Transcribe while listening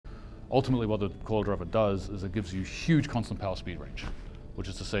ultimately what the coil driver does is it gives you huge constant power speed range, which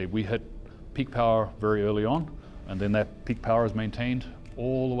is to say we hit peak power very early on, and then that peak power is maintained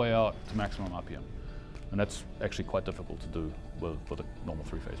all the way out to maximum RPM. And that's actually quite difficult to do with a normal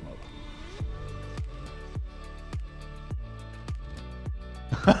three-phase motor.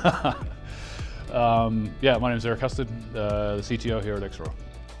 Yeah, my name is Hustedt, the CTO here at Exro.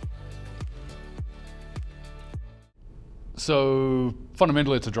 So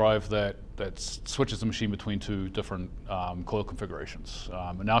fundamentally it's a drive that switches the machine between two different coil configurations.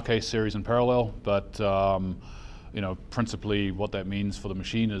 In our case, series and parallel, but principally what that means for the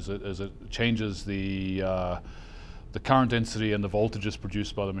machine is it changes the current density and the voltages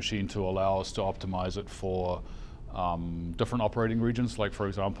produced by the machine to allow us to optimize it for different operating regions, like for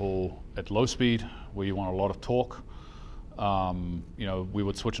example at low speed where you want a lot of torque. We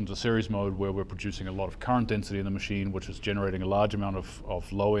would switch into series mode where we're producing a lot of current density in the machine, which is generating a large amount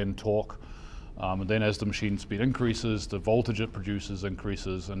of low-end torque. And then as the machine speed increases, the voltage it produces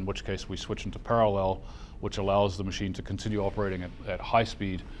increases, in which case we switch into parallel, which allows the machine to continue operating at high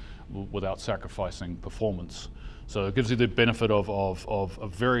speed without sacrificing performance. So it gives you the benefit of a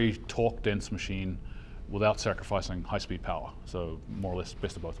very torque-dense machine without sacrificing high-speed power. So more or less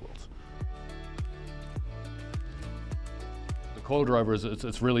best of both worlds. The coil driver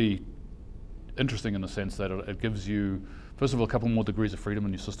it's really interesting in the sense that it gives you, first of all, a couple more degrees of freedom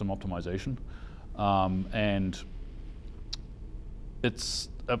in your system optimization, and it's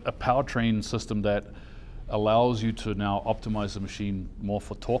a powertrain system that allows you to now optimize the machine more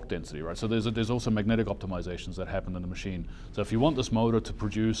for torque density, right? So there's also magnetic optimizations that happen in the machine. So if you want this motor to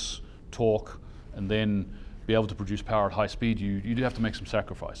produce torque and then be able to produce power at high speed, you do have to make some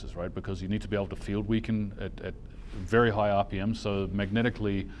sacrifices, right? Because you need to be able to field weaken at very high RPM. So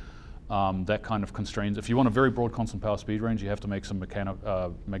magnetically, that kind of constrains. If you want a very broad constant power speed range, you have to make some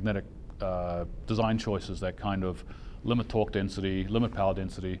magnetic design choices that kind of limit torque density, limit power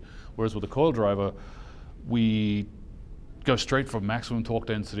density. Whereas with the coil driver, we go straight from maximum torque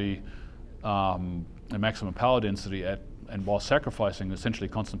density and maximum power density and while sacrificing essentially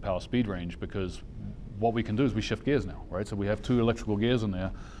constant power speed range, because what we can do is we shift gears now, right? So we have two electrical gears in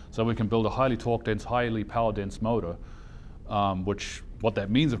there, so we can build a highly torque dense, highly power dense motor, which what that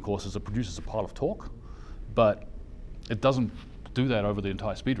means, of course, is it produces a pile of torque, but it doesn't do that over the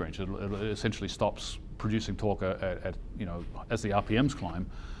entire speed range. It essentially stops producing torque at as the RPMs climb,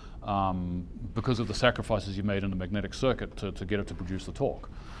 because of the sacrifices you made in the magnetic circuit to get it to produce the torque.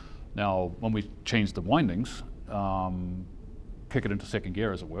 Now, when we change the windings, kick it into second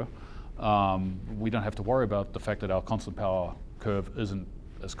gear, as it were, we don't have to worry about the fact that our constant power curve isn't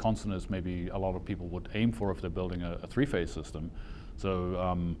as constant as maybe a lot of people would aim for if they're building a three-phase system.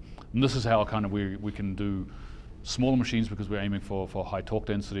 So this is how kind of we can do smaller machines because we're aiming for high torque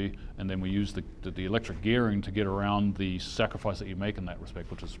density, and then we use the electric gearing to get around the sacrifice that you make in that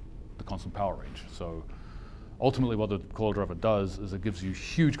respect, which is the constant power range. So ultimately what the coil driver does is it gives you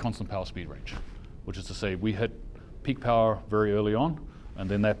huge constant power speed range, which is to say we hit peak power very early on, and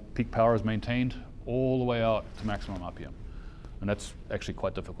then that peak power is maintained all the way out to maximum RPM. And that's actually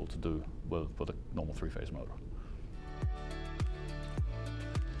quite difficult to do with a normal three-phase motor.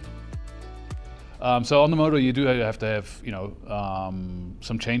 So on the motor, you do have to have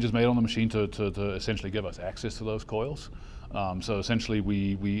some changes made on the machine to essentially give us access to those coils. So essentially,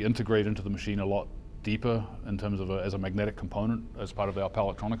 we integrate into the machine a lot deeper in terms of as a magnetic component as part of our power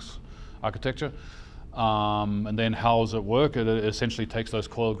electronics architecture. And then how does it work? It essentially takes those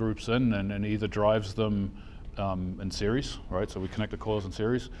coil groups in and either drives them in series, right? So we connect the coils in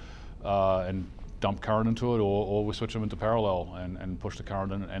series and dump current into it, or we switch them into parallel and push the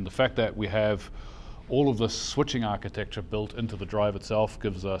current in. And the fact that we have all of this switching architecture built into the drive itself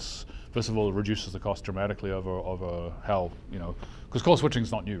gives us, first of all, it reduces the cost dramatically over how, because coil switching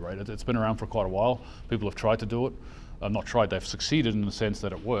is not new, right? It's been around for quite a while. People have tried to do it. Not tried, they've succeeded in the sense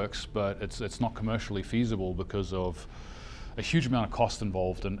that it works, but it's not commercially feasible because of a huge amount of cost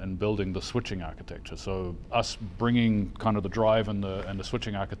involved in building the switching architecture. So us bringing kind of the drive and the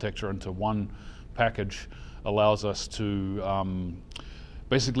switching architecture into one package allows us to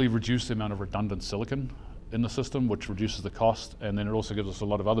basically reduce the amount of redundant silicon in the system, which reduces the cost, and then it also gives us a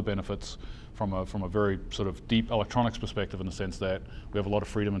lot of other benefits from a very sort of deep electronics perspective, in the sense that we have a lot of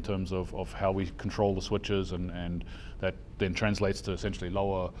freedom in terms of how we control the switches, and that then translates to essentially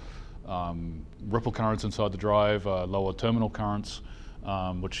lower ripple currents inside the drive, lower terminal currents,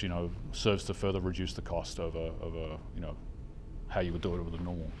 which serves to further reduce the cost over how you would do it with a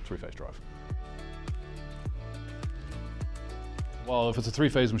normal three-phase drive. Well, if it's a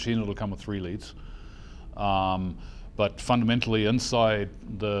three-phase machine, it'll come with 3 leads. But but fundamentally inside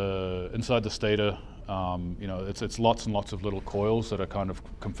the stator, it's lots and lots of little coils that are kind of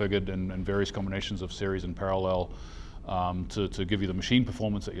configured in various combinations of series and parallel to give you the machine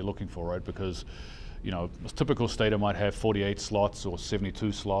performance that you're looking for, right? Because a typical stator might have 48 slots or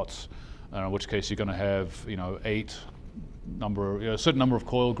 72 slots, in which case you're going to have a certain number of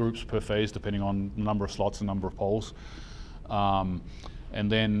coil groups per phase, depending on the number of slots and number of poles. And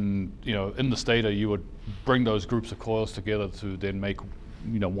then in the stator you would bring those groups of coils together to then make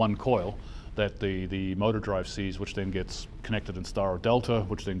one coil that the motor drive sees, which then gets connected in star or delta,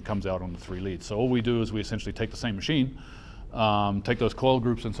 which then comes out on the 3 leads. So all we do is we essentially take the same machine, take those coil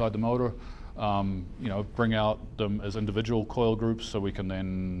groups inside the motor, bring out them as individual coil groups so we can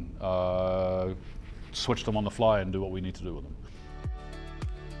then switch them on the fly and do what we need to do with them.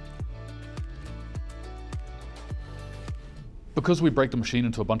 Because we break the machine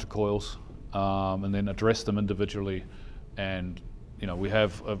into a bunch of coils and then address them individually, and we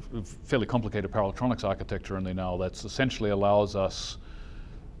have a fairly complicated power electronics architecture in there now that's essentially allows us,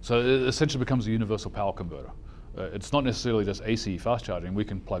 so it essentially becomes a universal power converter. It's not necessarily just AC fast charging. We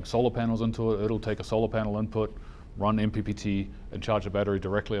can plug solar panels into it. It'll take a solar panel input, run MPPT, and charge a battery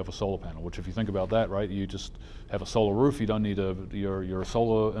directly off a solar panel, which if you think about that, right, you just have a solar roof, you don't need your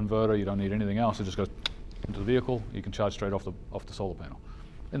solar inverter, you don't need anything else. It just goes into the vehicle, you can charge straight off the solar panel.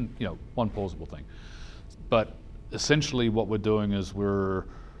 And one plausible thing. But essentially what we're doing is we're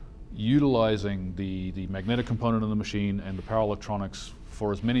utilizing the magnetic component of the machine and the power electronics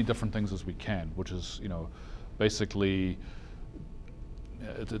for as many different things as we can, which is basically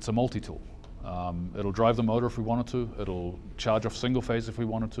it's a multi-tool. It'll drive the motor if we wanted to, it'll charge off single phase if we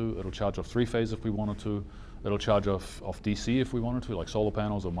wanted to, it'll charge off 3 phase if we wanted to, it'll charge off DC if we wanted to, like solar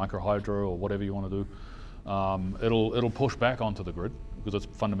panels or micro hydro or whatever you want to do. It'll push back onto the grid because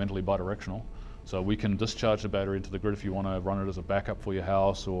it's fundamentally bidirectional. So we can discharge the battery into the grid if you want to run it as a backup for your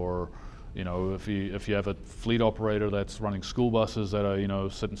house, or if you have a fleet operator that's running school buses that are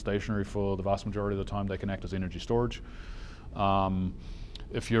sitting stationary for the vast majority of the time, they can act as energy storage.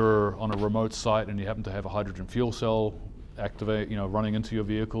 If you're on a remote site and you happen to have a hydrogen fuel cell running into your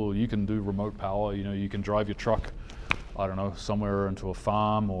vehicle, you can do remote power. You can drive your truck, I don't know, somewhere into a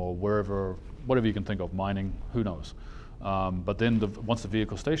farm or wherever, whatever you can think of, mining, who knows. But then once the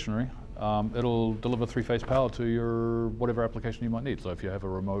vehicle's stationary, it'll deliver 3-phase power to your whatever application you might need. So if you have a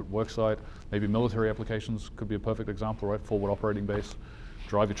remote work site, maybe military applications could be a perfect example, right? Forward operating base,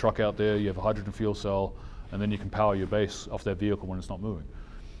 drive your truck out there, you have a hydrogen fuel cell, and then you can power your base off that vehicle when it's not moving.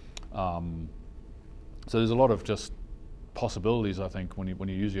 So there's a lot of just possibilities, I think, when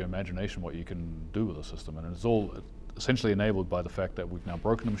you use your imagination, what you can do with the system. And it's all essentially enabled by the fact that we've now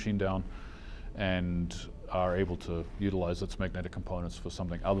broken the machine down and are able to utilize its magnetic components for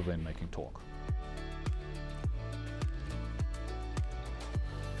something other than making torque.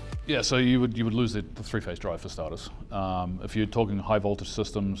 Yeah, so you would lose the 3-phase drive for starters. If you're talking high voltage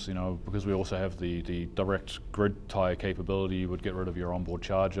systems, because we also have the direct grid tie capability, you would get rid of your onboard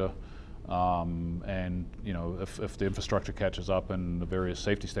charger. And if the infrastructure catches up and the various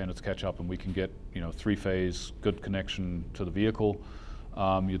safety standards catch up, and we can get 3-phase good connection to the vehicle,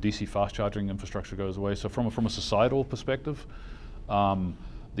 your DC fast charging infrastructure goes away. So from a societal perspective,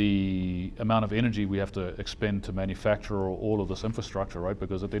 the amount of energy we have to expend to manufacture all of this infrastructure, right?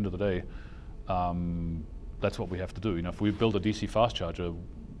 Because at the end of the day, that's what we have to do. If we build a DC fast charger,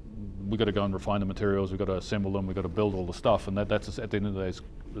 we've got to go and refine the materials, we've got to assemble them, we've got to build all the stuff, and that's at the end of the day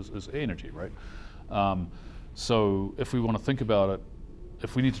is energy, right? So if we want to think about it,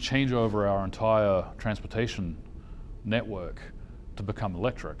 if we need to change over our entire transportation network to become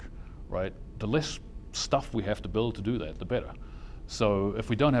electric, right, the less stuff we have to build to do that, the better. So if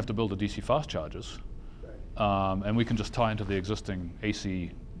we don't have to build the DC fast chargers, and we can just tie into the existing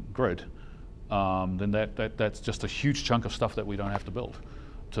AC grid, then that's just a huge chunk of stuff that we don't have to build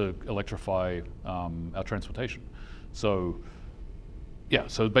to electrify our transportation. So yeah,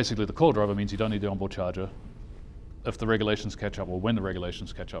 so basically the coil driver means you don't need the onboard charger. If the regulations catch up, or when the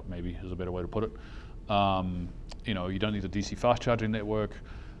regulations catch up, maybe is a better way to put it, you don't need a DC fast charging network.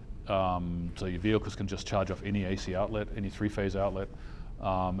 So your vehicles can just charge off any AC outlet, any 3-phase outlet.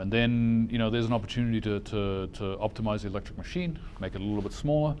 And then there's an opportunity to optimize the electric machine, make it a little bit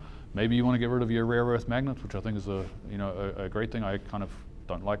smaller. Maybe you want to get rid of your rare earth magnets, which I think is a great thing. I kind of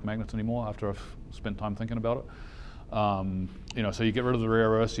don't like magnets anymore after I've spent time thinking about it. So you get rid of the rare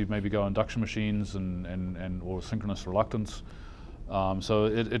earths, you maybe go induction machines or synchronous reluctance. So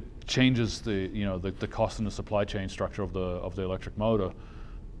it changes the cost and the supply chain structure of the electric motor,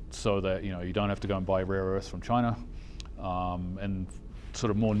 so that you don't have to go and buy rare earths from China, and sort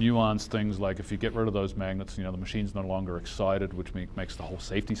of more nuanced things, like if you get rid of those magnets, the machine's no longer excited, which makes the whole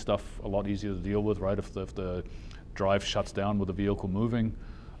safety stuff a lot easier to deal with, right? If the drive shuts down with the vehicle moving,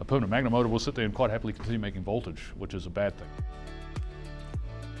 a permanent magnet motor will sit there and quite happily continue making voltage, which is a bad thing.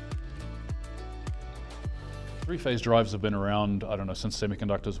 Three-phase drives have been around, I don't know, since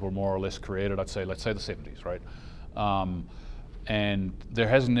semiconductors were more or less created, let's say the 70s, right? And there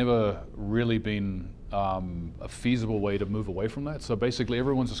has never really been a feasible way to move away from that. So basically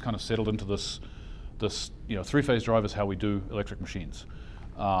everyone's just kind of settled into this three-phase drive is how we do electric machines.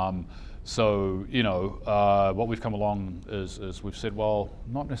 So what we've come along is we've said, well,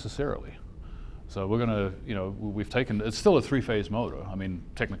 not necessarily. So we're going to, we've taken, it's still a three-phase motor. I mean,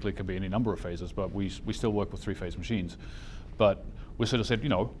 technically it can be any number of phases, but we still work with three-phase machines. But we sort of said,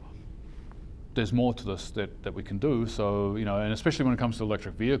 there's more to this that we can do. So, and especially when it comes to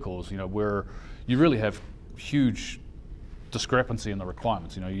electric vehicles, where you really have huge discrepancy in the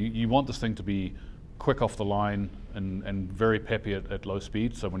requirements. You want this thing to be quick off the line and very peppy at low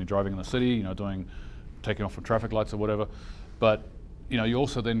speed. So when you're driving in the city, taking off from traffic lights or whatever. But you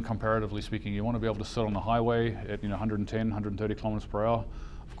also then, comparatively speaking, you want to be able to sit on the highway at 110, 130 kilometers per hour.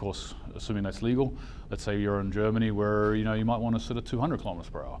 Of course, assuming that's legal. Let's say you're in Germany, where you might want to sit at 200 kilometers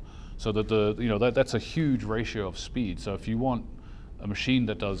per hour. So that that's a huge ratio of speed. So if you want a machine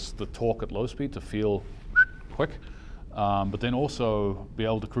that does the torque at low speed to feel quick, but then also be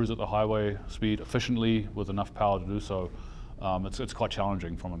able to cruise at the highway speed efficiently with enough power to do so, it's quite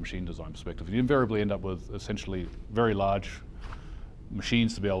challenging from a machine design perspective. You invariably end up with essentially very large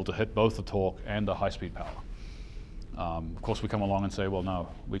machines to be able to hit both the torque and the high-speed power. Of course, we come along and say, well, no,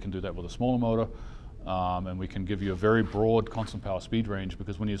 we can do that with a smaller motor, and we can give you a very broad constant power speed range,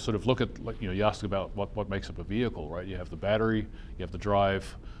 because when you sort of look at, you asked about what makes up a vehicle, right? You have the battery, you have the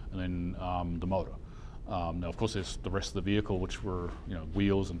drive, and then the motor. Now, of course, there's the rest of the vehicle, which were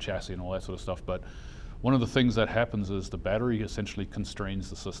wheels and chassis and all that sort of stuff. But one of the things that happens is the battery essentially constrains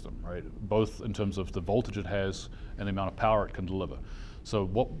the system, right? Both in terms of the voltage it has and the amount of power it can deliver. So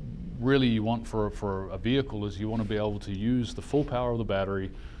what really you want for a vehicle is you want to be able to use the full power of the battery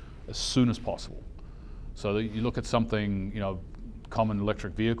as soon as possible. So that you look at something, common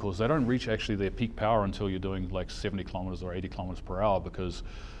electric vehicles, they don't reach actually their peak power until you're doing like 70 kilometers or 80 kilometers per hour, because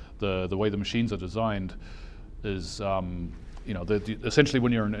the way the machines are designed is, essentially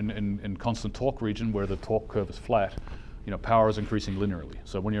when you're in constant torque region where the torque curve is flat, power is increasing linearly.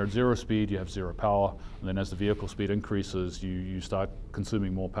 So when you're at zero speed, you have zero power, and then as the vehicle speed increases, you start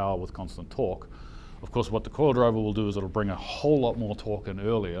consuming more power with constant torque. Of course, what the coil driver will do is it'll bring a whole lot more torque in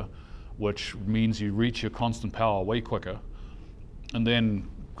earlier, which means you reach your constant power way quicker, and then,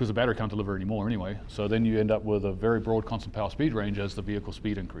 because the battery can't deliver any more anyway, so then you end up with a very broad constant power speed range as the vehicle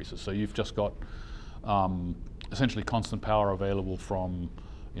speed increases. So you've just got essentially constant power available from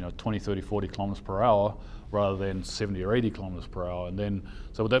 20, 30, 40 kilometers per hour rather than 70 or 80 kilometers per hour. And then,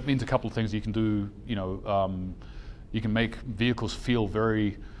 so that means a couple of things you can do. You can make vehicles feel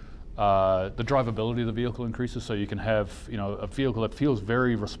very, the drivability of the vehicle increases, so you can have a vehicle that feels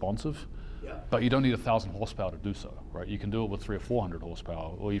very responsive, but you don't need 1,000 horsepower to do so, right? You can do it with 300 or 400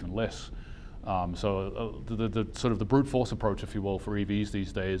 horsepower or even less. So the sort of the brute force approach, if you will, for EVs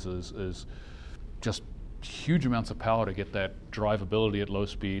these days is just huge amounts of power to get that drivability at low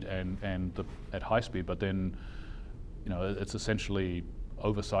speed and at high speed, but then it's essentially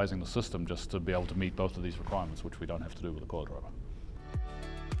oversizing the system just to be able to meet both of these requirements, which we don't have to do with a coil driver.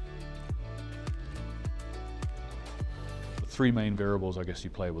 The three main variables I guess you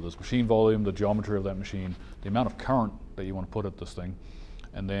play with is machine volume, the geometry of that machine, the amount of current that you want to put at this thing,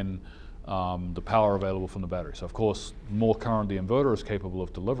 and then the power available from the battery. So of course, more current the inverter is capable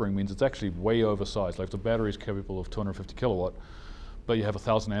of delivering means it's actually way oversized. Like the battery is capable of 250 kilowatt, but you have a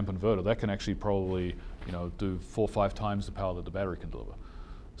 1,000 amp inverter that can actually probably do 4 or 5 times the power that the battery can deliver.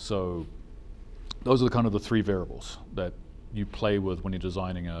 So those are kind of the three variables that you play with when you're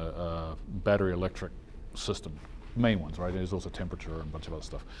designing a battery electric system. Main ones, right? There's also temperature and a bunch of other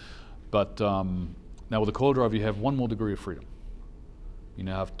stuff. But now with the coil drive, you have one more degree of freedom. You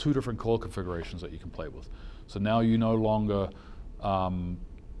now have 2 different coil configurations that you can play with. So now you no longer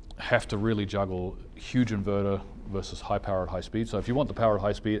have to really juggle huge inverter versus high power at high speed. So if you want the power at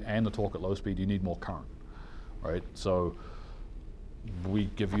high speed and the torque at low speed, you need more current, right? So we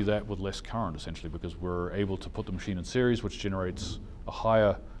give you that with less current essentially, because we're able to put the machine in series, which generates a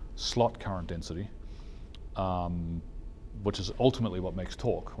higher slot current density, which is ultimately what makes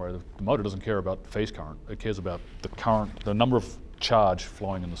torque, right? The motor doesn't care about phase current, it cares about the current, the number of charge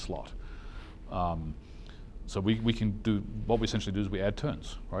flowing in the slot. So we can do, what we essentially do is we add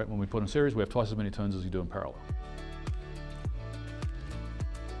turns, right? When we put in series, we have twice as many turns as you do in parallel.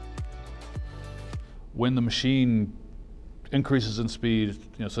 when the machine increases in speed,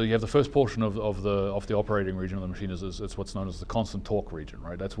 so you have the first portion of the operating region of the machine is what's known as the constant torque region,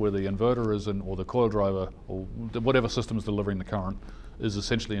 right? That's where the inverter is in, or the coil driver, or whatever system is delivering the current, is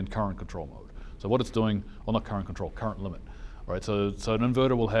essentially in current control mode. So what it's doing, well, not current control, current limit, right? So an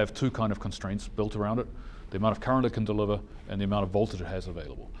inverter will have two kind of constraints built around it: the amount of current it can deliver and the amount of voltage it has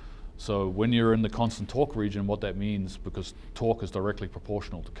available. So when you're in the constant torque region, what that means, because torque is directly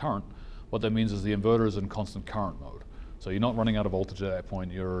proportional to current, what that means is the inverter is in constant current mode. So you're not running out of voltage at that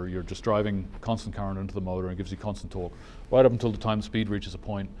point. You're just driving constant current into the motor and it gives you constant torque, right up until the time speed reaches a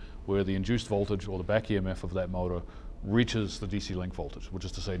point where the induced voltage or the back EMF of that motor reaches the DC link voltage, which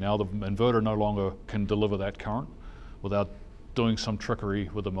is to say now the inverter no longer can deliver that current without doing some trickery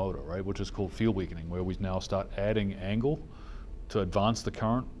with the motor, right? Which is called field weakening, where we now start adding angle to advance the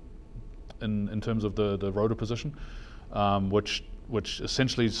current in terms of the rotor position, which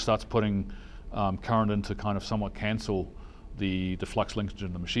essentially starts putting current in to kind of somewhat cancel the flux linkage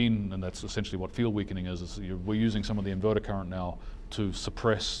in the machine, and that's essentially what field weakening is we're using some of the inverter current now to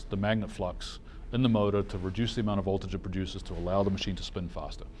suppress the magnet flux in the motor to reduce the amount of voltage it produces to allow the machine to spin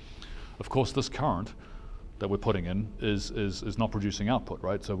faster. Of course, this current that we're putting in is not producing output,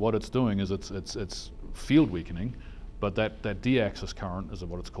 right? So what it's doing is it's field weakening, but that D-axis current is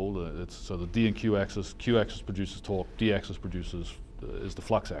what it's called. So the D and Q axis produces torque, D-axis is the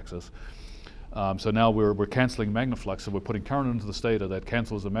flux axis. So now we're canceling magnet flux, so we're putting current into the stator that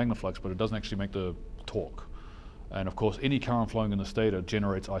cancels the magnet flux, but it doesn't actually make the torque. And of course, any current flowing in the stator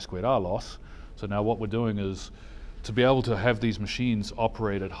generates I2R loss. So now what we're doing is, to be able to have these machines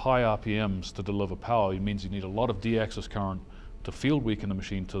operate at high RPMs to deliver power, it means you need a lot of D-axis current to field weaken the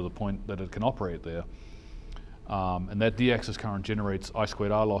machine to the point that it can operate there. And that D-axis current generates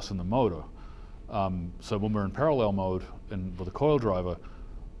I2R loss in the motor. So when we're in parallel mode and with a coil driver,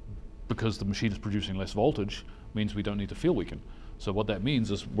 because the machine is producing less voltage, means we don't need to field weaken. So what that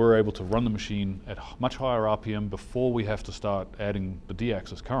means is we're able to run the machine at much higher RPM before we have to start adding the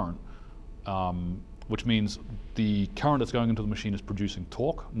D-axis current, which means the current that's going into the machine is producing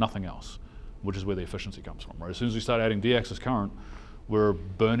torque, nothing else, which is where the efficiency comes from, right? As soon as we start adding D-axis current, we're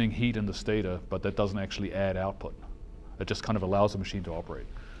burning heat in the stator, but that doesn't actually add output. It just kind of allows the machine to operate.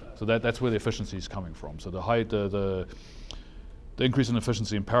 So that's where the efficiency is coming from. So the increase in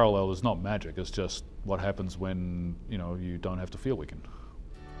efficiency in parallel is not magic. It's just what happens when you don't have to field weaken.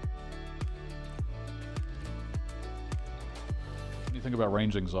 When you think about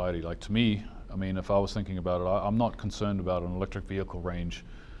range anxiety, like to me, I mean, if I was thinking about it, I'm not concerned about an electric vehicle range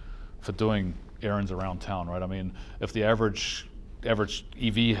for doing errands around town, right? I mean, if the average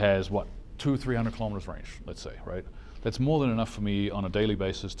EV has what, 200-300 kilometers range, let's say, right? That's more than enough for me on a daily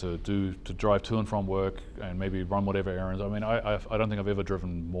basis to drive to and from work and maybe run whatever errands. I mean, I don't think I've ever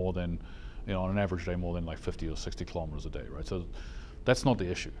driven more than, on an average day, more than like 50 or 60 kilometers a day, right? So that's not the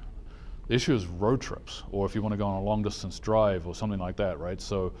issue. The issue is road trips, or if you want to go on a long distance drive or something like that, right?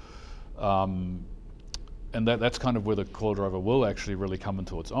 So, and that's kind of where the coil driver will actually really come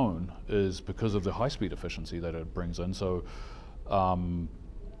into its own, is because of the high speed efficiency that it brings in. So,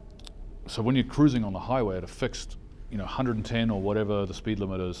 so when you're cruising on the highway at a fixed 110 or whatever the speed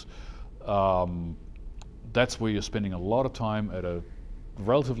limit is, that's where you're spending a lot of time at a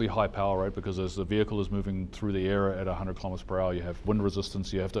relatively high power rate, because as the vehicle is moving through the air at 100 kilometers per hour, you have wind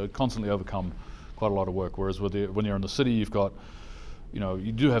resistance, you have to constantly overcome quite a lot of work. Whereas when you're in the city, you've got,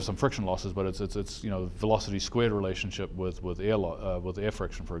 you do have some friction losses, but it's velocity squared relationship with air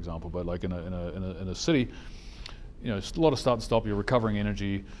friction, for example. But like in a city, it's a lot of start and stop. You're recovering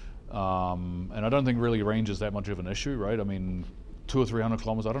energy. And I don't think really range is that much of an issue, right? I mean, 200 or 300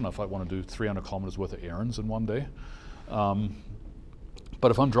 kilometers, I don't know if I want to do 300 kilometers worth of errands in one day. But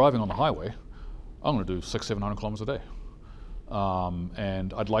if I'm driving on the highway, I'm going to do 600-700 kilometers a day.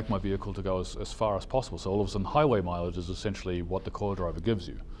 And I'd like my vehicle to go as far as possible. So all of a sudden, highway mileage is essentially what the coil driver gives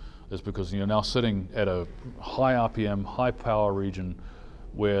you, is because you're now sitting at a high RPM, high power region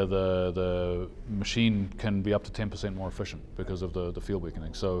where the machine can be up to 10% more efficient because of the field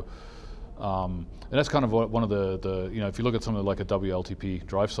weakening. So, and that's kind of one of the if you look at something like a WLTP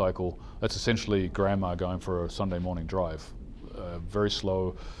drive cycle, that's essentially grandma going for a Sunday morning drive, very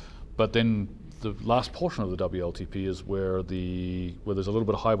slow. But then the last portion of the WLTP is where there's a little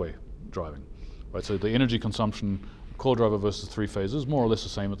bit of highway driving, right? So the energy consumption, coil driver versus three phase is more or less the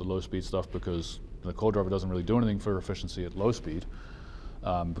same at the low speed stuff, because the coil driver doesn't really do anything for efficiency at low speed.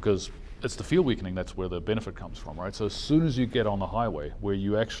 Because it's the field weakening, that's where the benefit comes from, right? So as soon as you get on the highway,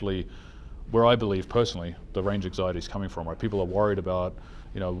 where I believe personally the range anxiety is coming from, right? People are worried about,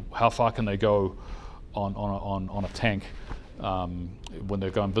 how far can they go on a tank, when they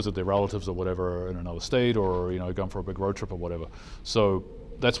go and visit their relatives or whatever in another state, or going for a big road trip or whatever. So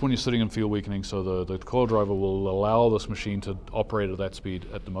that's when you're sitting in field weakening. So the coil driver will allow this machine to operate at that speed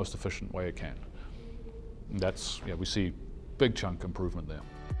at the most efficient way it can. And that's, we see big chunk improvement there.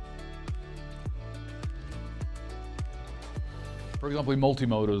 For example,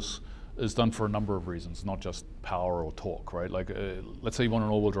 multi-motors is done for a number of reasons, not just power or torque, right? Like, let's say you want an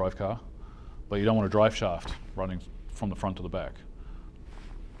all-wheel drive car, but you don't want a drive shaft running from the front to the back.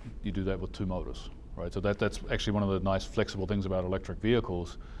 You do that with 2 motors, right? So that's actually one of the nice flexible things about electric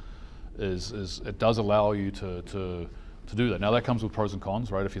vehicles is it does allow you to do that. Now that comes with pros and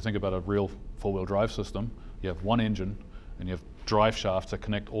cons, right? If you think about a real 4-wheel drive system, you have one engine and you have drive shafts that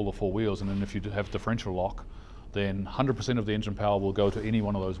connect all the 4 wheels, and then if you have differential lock, then 100% of the engine power will go to any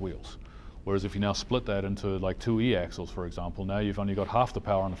one of those wheels. Whereas if you now split that into like 2 e-axles, for example, now you've only got half the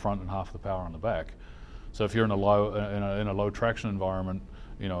power on the front and half the power on the back. So if you're in a low traction environment,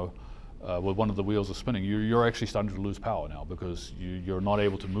 where one of the wheels is spinning, you're actually starting to lose power now, because you're not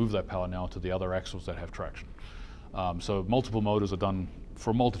able to move that power now to the other axles that have traction. So multiple motors are done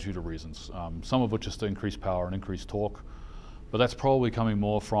for a multitude of reasons, some of which is to increase power and increase torque, but that's probably coming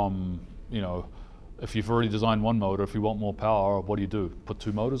more from, if you've already designed one motor, if you want more power, what do? Put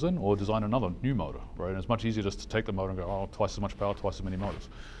 2 motors in, or design another new motor, right? And it's much easier just to take the motor and go, oh, twice as much power, twice as many motors.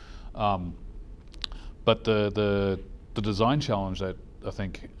 But the design challenge that I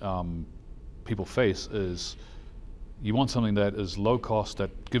think people face is you want something that is low cost,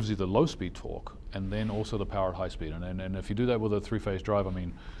 that gives you the low speed torque, and then also the power at high speed. And if you do that with a 3-phase drive,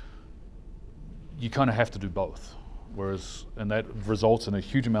 you kind of have to do both. And that results in a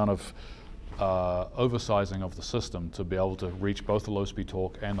huge amount of oversizing of the system to be able to reach both the low speed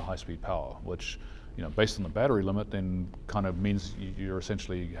torque and the high speed power, which, based on the battery limit, then kind of means you're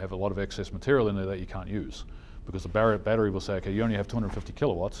essentially have a lot of excess material in there that you can't use, because the battery will say, okay, you only have 250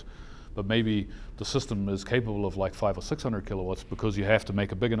 kilowatts, but maybe the system is capable of like 500 or 600 kilowatts, because you have to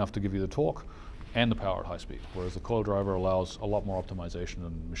make it big enough to give you the torque and the power at high speed. Whereas the coil driver allows a lot more optimization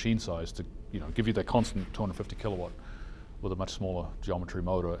and machine size to, give you that constant 250 kilowatt with a much smaller geometry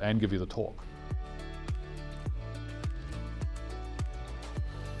motor and give you the torque.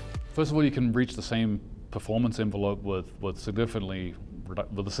 First of all, you can reach the same performance envelope with a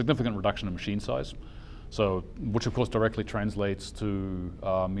significant reduction in machine size. So, which of course directly translates to,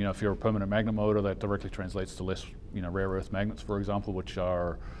 if you're a permanent magnet motor, that directly translates to less, rare earth magnets, for example, which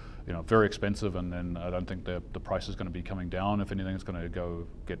are, very expensive, and I don't think the price is going to be coming down. If anything, it's going to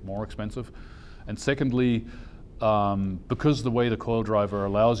get more expensive. And secondly, because the way the coil driver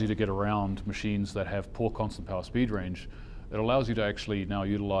allows you to get around machines that have poor constant power speed range, it allows you to actually now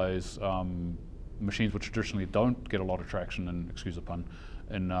utilize machines which traditionally don't get a lot of traction, and excuse the pun,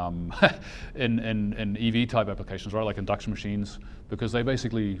 in EV type applications, right, like induction machines, because they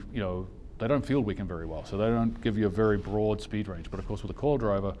basically, they don't field weaken very well, so they don't give you a very broad speed range. But of course, with a coil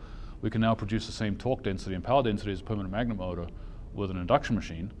driver, we can now produce the same torque density and power density as a permanent magnet motor with an induction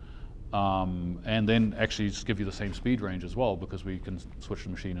machine, and then actually just give you the same speed range as well, because we can switch the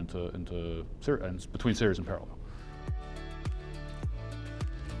machine into between series and parallel.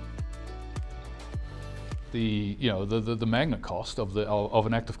 The magnet cost of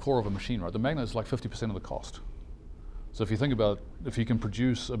an active core of a machine, right? The magnet is like 50% of the cost. So if you think about, if you can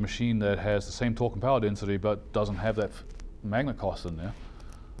produce a machine that has the same torque and power density but doesn't have that magnet cost in there,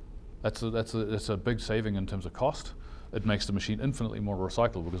 that's a big saving in terms of cost. It makes the machine infinitely more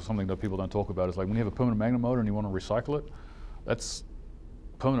recyclable, because something that people don't talk about is like when you have a permanent magnet motor and you want to recycle it,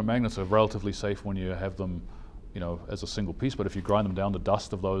 permanent magnets are relatively safe when you have them, as a single piece, but if you grind them down, the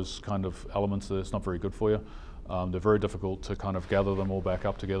dust of those kind of elements, it's not very good for you. They're very difficult to kind of gather them all back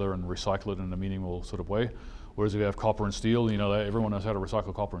up together and recycle it in a meaningful sort of way. Whereas if you have copper and steel, everyone knows how to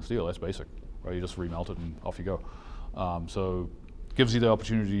recycle copper and steel. That's basic, right? You just remelt it and off you go. So it gives you the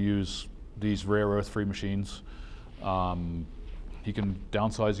opportunity to use these rare earth-free machines. You can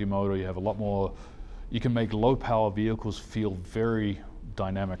downsize your motor. You have a lot more. You can make low-power vehicles feel very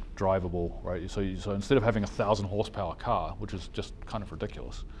dynamic, drivable, right? So instead of having a 1,000 horsepower car, which is just kind of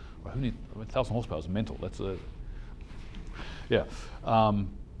ridiculous, well, 1,000 horsepower is mental. That's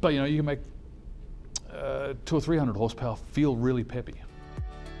but you can make 200 or 300 horsepower feel really peppy.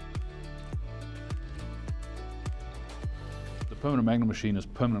 The permanent magnet machine is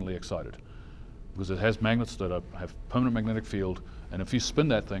permanently excited because it has magnets that have permanent magnetic field, and if you spin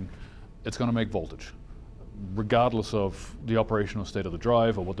that thing, it's going to make voltage, regardless of the operational state of the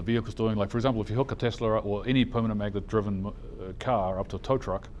drive or what the vehicle's doing. Like, for example, if you hook a Tesla or any permanent magnet driven car up to a tow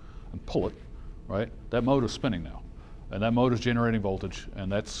truck and pull it, right, that motor's spinning now, and that motor's generating voltage,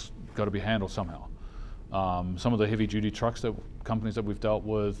 and that's got to be handled somehow. Some of the heavy-duty trucks companies that we've dealt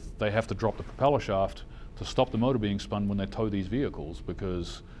with, they have to drop the propeller shaft to stop the motor being spun when they tow these vehicles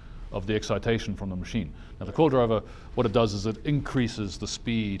because of the excitation from the machine. Now the coil driver, what it does is it increases the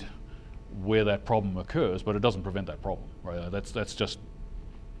speed where that problem occurs, but it doesn't prevent that problem, right? That's just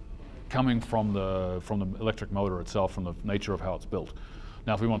coming from the electric motor itself, from the nature of how it's built.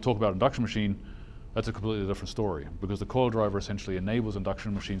 Now if we want to talk about induction machine, that's a completely different story, because the coil driver essentially enables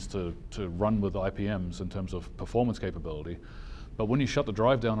induction machines to run with IPMs in terms of performance capability. But when you shut the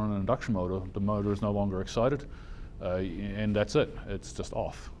drive down on an induction motor, the motor is no longer excited, and that's it. It's just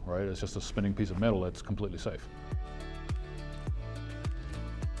off, right? It's just a spinning piece of metal that's completely safe.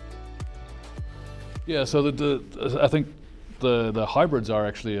 Yeah, so I think the hybrids are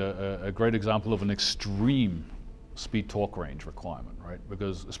actually a great example of an extreme speed torque range requirement, right?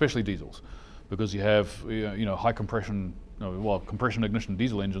 Because especially diesels. Because you have high compression, compression ignition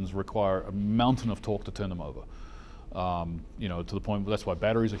diesel engines require a mountain of torque to turn them over. To the point, that's why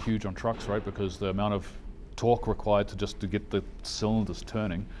batteries are huge on trucks, right? Because the amount of torque required to get the cylinders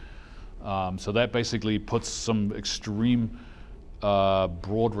turning. So that basically puts some extreme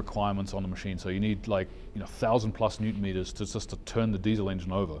broad requirements on the machine. So you need 1,000+ Newton meters just to turn the diesel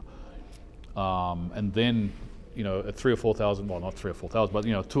engine over, and then. At 3,000 or 4,000, well, not 3,000 or 4,000, but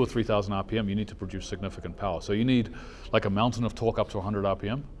 2,000 or 3,000 RPM, you need to produce significant power. So you need like a mountain of torque up to 100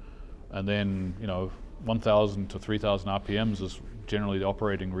 RPM, and then 1,000 to 3,000 RPMs is generally the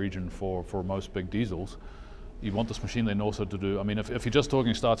operating region for most big diesels. You want this machine then also to do, if you're just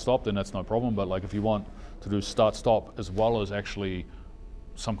talking start-stop, then that's no problem, but like if you want to do start-stop as well as actually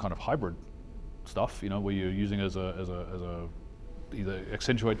some kind of hybrid stuff, where you're using it as a either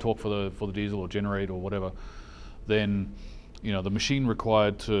accentuate torque for the diesel or generate or whatever, then the machine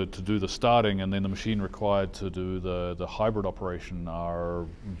required to do the starting and then the machine required to do the hybrid operation are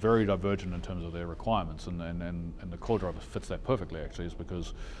very divergent in terms of their requirements, and the coil driver fits that perfectly. Actually, is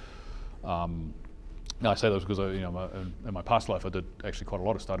because I say that because in my past life I did actually quite a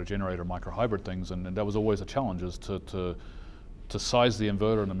lot of starter generator micro hybrid things, and that was always a challenge, is to size the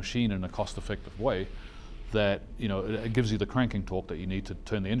inverter and the machine in a cost-effective way that it gives you the cranking torque that you need to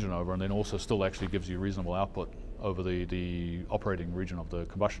turn the engine over, and then also still actually gives you reasonable output over the operating region of the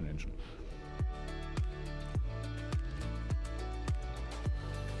combustion engine.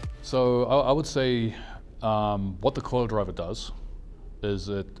 So I would say what the coil driver does is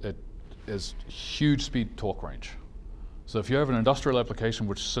it is huge speed torque range. So if you have an industrial application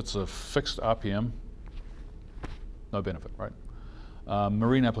which sits a fixed RPM, no benefit, right?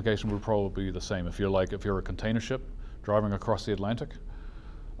 Marine application would probably be the same. If you're a container ship driving across the Atlantic,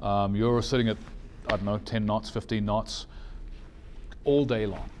 you're sitting at, I don't know, 10 knots, 15 knots all day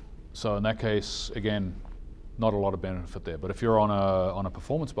long. So in that case, again, not a lot of benefit there. But if you're on a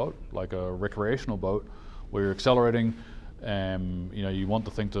performance boat, like a recreational boat, where you're accelerating and you want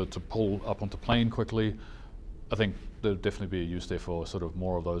the thing to pull up onto plane quickly, I think there'd definitely be a use there for sort of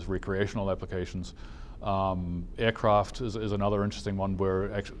more of those recreational applications. Aircraft is another interesting one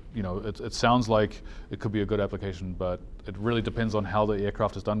where actually, it sounds like it could be a good application, but it really depends on how the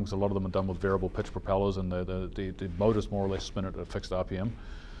aircraft is done, because a lot of them are done with variable pitch propellers, and the motors more or less spin at a fixed RPM.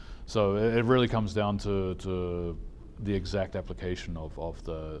 So it really comes down to the exact application of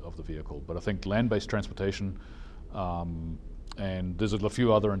the vehicle. But I think land-based transportation, and there's a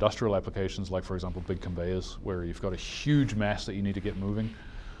few other industrial applications, like for example big conveyors, where you've got a huge mass that you need to get moving.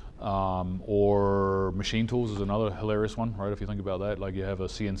 Or machine tools is another hilarious one, right? If you think about that, like you have a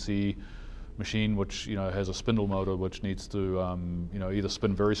CNC machine which has a spindle motor which needs to either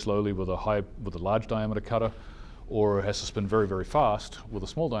spin very slowly with a large diameter cutter, or it has to spin very, very fast with a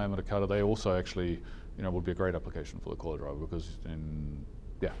small diameter cutter. They also actually would be a great application for the coil driver, because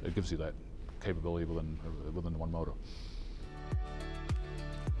it gives you that capability within one motor.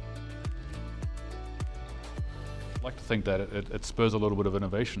 I like to think that it spurs a little bit of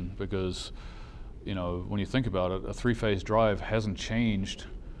innovation, because when you think about it, a three-phase drive hasn't changed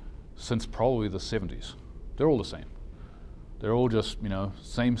since probably the 70s. They're all the same. They're all just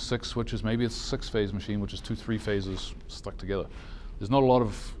same 6 switches. Maybe it's a 6-phase machine, which is 2 3-phases stuck together. There's not a lot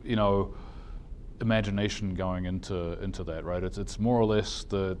of imagination going into that, right? It's more or less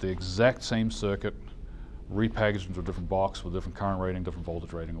the exact same circuit repackaged into a different box with different current rating, different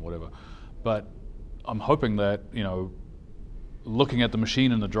voltage rating, or whatever. But I'm hoping that, looking at the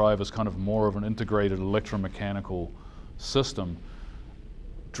machine and the drive as kind of more of an integrated electromechanical system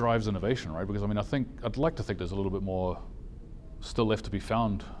drives innovation, right? Because I'd like to think there's a little bit more still left to be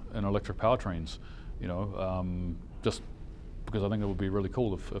found in electric powertrains, just because I think it would be really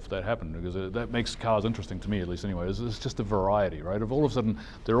cool if that happened, because that makes cars interesting to me, at least anyway. It's just a variety, right? If all of a sudden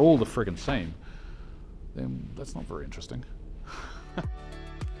they're all the friggin' same, then that's not very interesting.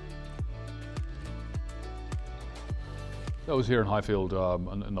 I was here in Highfield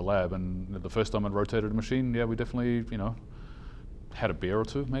in the lab, and the first time I'd rotated a machine, yeah, we definitely, had a beer or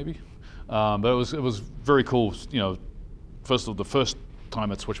two maybe. But it was very cool, the first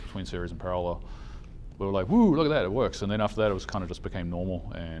time I'd switched between series and parallel, we were like, woo, look at that, it works. And then after that, it was kind of just became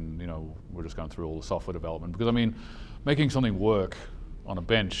normal, and we're just going through all the software development. Because I mean, making something work on a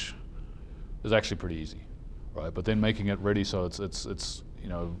bench is actually pretty easy, right? But then making it ready so it's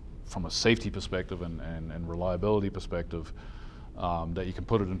from a safety perspective and reliability perspective, that you can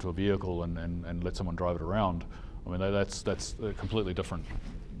put it into a vehicle and let someone drive it around. I mean, that's a completely different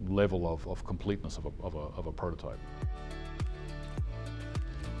level of completeness of a prototype.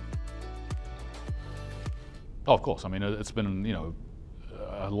 Oh, of course. I mean, it's been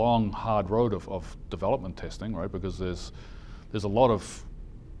a long, hard road of development testing, right? Because there's a lot of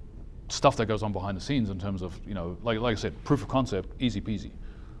stuff that goes on behind the scenes in terms of like I said, proof of concept, easy peasy.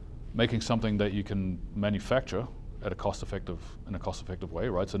 Making something that you can manufacture in a cost-effective way,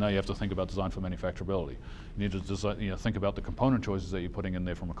 right? So now you have to think about design for manufacturability. You need to design, think about the component choices that you're putting in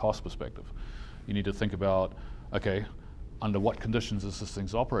there from a cost perspective. You need to think about, okay, under what conditions is this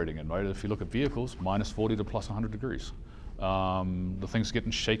thing's operating in, right? If you look at vehicles, -40 to +100 degrees. The thing's getting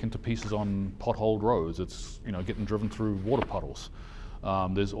shaken to pieces on potholed roads. It's getting driven through water puddles.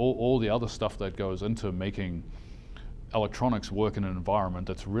 There's all the other stuff that goes into making electronics work in an environment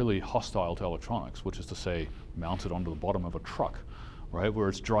that's really hostile to electronics, which is to say mounted onto the bottom of a truck, right, where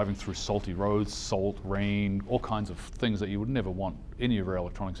it's driving through salty roads, salt, rain, all kinds of things that you would never want any of your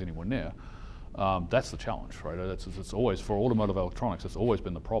electronics anywhere near. That's the challenge, right? It's always, for automotive electronics, it's always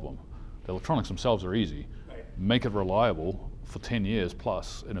been the problem. The electronics themselves are easy. Right. Make it reliable for 10 years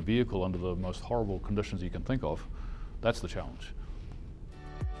plus in a vehicle under the most horrible conditions you can think of. That's the challenge.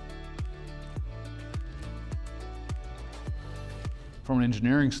 From an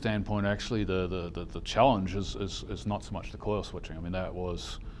engineering standpoint, actually, the challenge is not so much the coil switching. I mean, that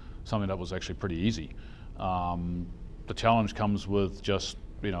was something that was actually pretty easy. The challenge comes with just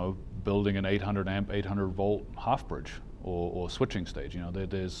building an 800 amp, 800 volt half bridge or switching stage.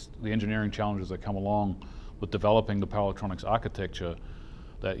 There's the engineering challenges that come along with developing the power electronics architecture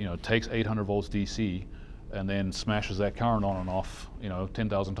that takes 800 volts DC and then smashes that current on and off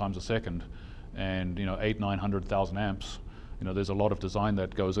 10,000 times a second, and 800,000-900,000 amps. There's a lot of design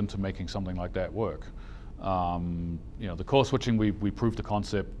that goes into making something like that work. The coil switching, we proved the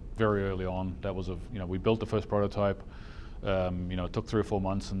concept very early on. That was we built the first prototype. It took 3 or 4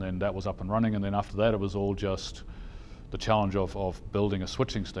 months, and then that was up and running. And then after that, it was all just the challenge of building a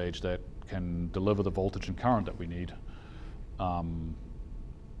switching stage that can deliver the voltage and current that we need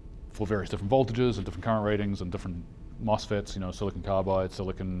for various different voltages and different current ratings and different MOSFETs. Silicon carbide,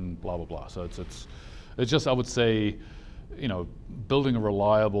 silicon, blah blah blah. So it's just, I would say, building a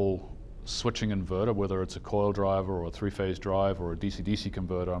reliable switching inverter, whether it's a coil driver or a 3-phase drive or a DC-DC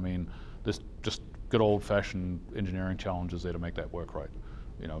converter. I mean, there's just good old-fashioned engineering challenges there to make that work right.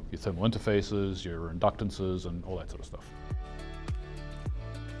 Your thermal interfaces, your inductances, and all that sort of stuff.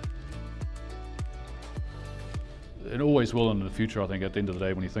 It always will in the future, I think. At the end of the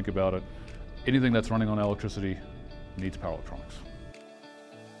day, when you think about it, anything that's running on electricity needs power electronics.